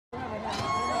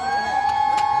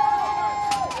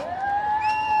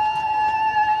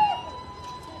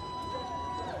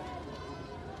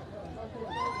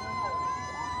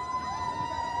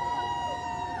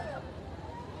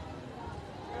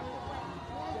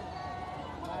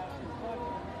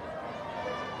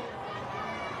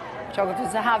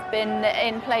Photographers have been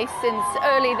in place since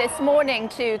early this morning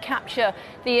to capture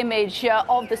the image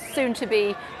of the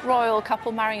soon-to-be royal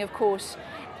couple, marrying, of course,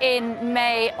 in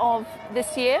May of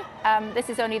this year. This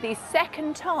is only the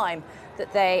second time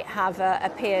that they have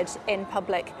appeared in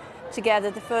public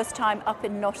together, the first time up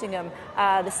in Nottingham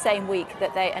the same week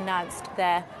that they announced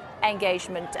their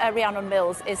engagement. Rhiannon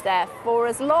Mills is there for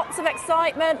us. Lots of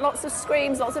excitement, lots of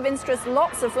screams, lots of interest,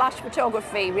 lots of flash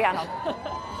photography. Rhiannon.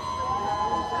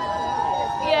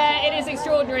 Yeah, it is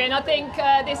extraordinary, and I think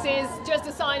this is just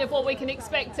a sign of what we can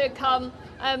expect to come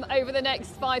over the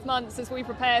next 5 months as we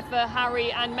prepare for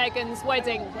Harry and Meghan's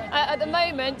wedding. At the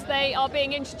moment, they are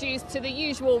being introduced to the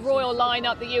usual royal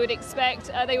lineup that you would expect.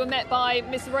 They were met by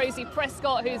Miss Rosie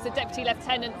Prescott, who's the Deputy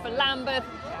Lieutenant for Lambeth,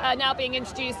 now being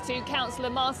introduced to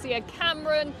Councillor Marcia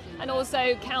Cameron and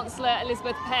also Councillor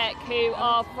Elizabeth Peck, who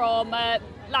are from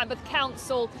Lambeth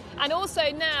Council, and also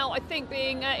now I think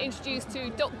being introduced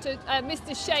to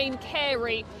Mr. Shane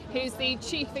Carey, who's the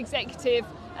Chief Executive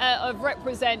of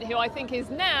Represent, who I think is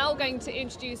now going to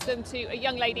introduce them to a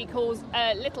young lady called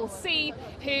Little C,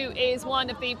 who is one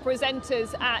of the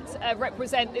presenters at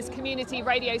Represent, this community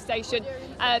radio station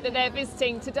that they're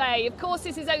visiting today. Of course,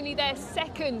 this is only their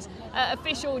second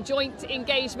official joint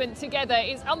engagement together.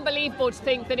 It's unbelievable to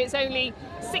think that it's only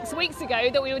 6 weeks ago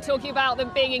that we were talking about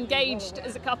them being engaged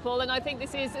as a couple, and I think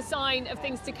this is a sign of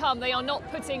things to come. They are not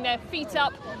putting their feet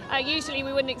up. Usually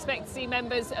we wouldn't expect to see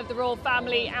members of the royal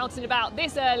family out and about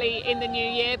this early in the new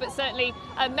year, but certainly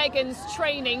Meghan's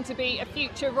training to be a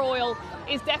future royal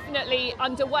is definitely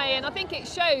underway, and I think it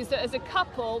shows that as a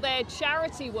couple their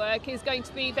charity work is going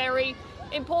to be very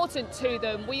important to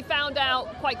them. We found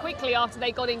out quite quickly after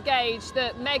they got engaged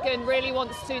that Meghan really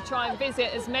wants to try and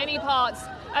visit as many parts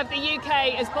of the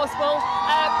UK as possible.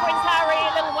 Prince Harry,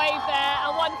 a little wave there,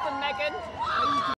 and one from Meghan.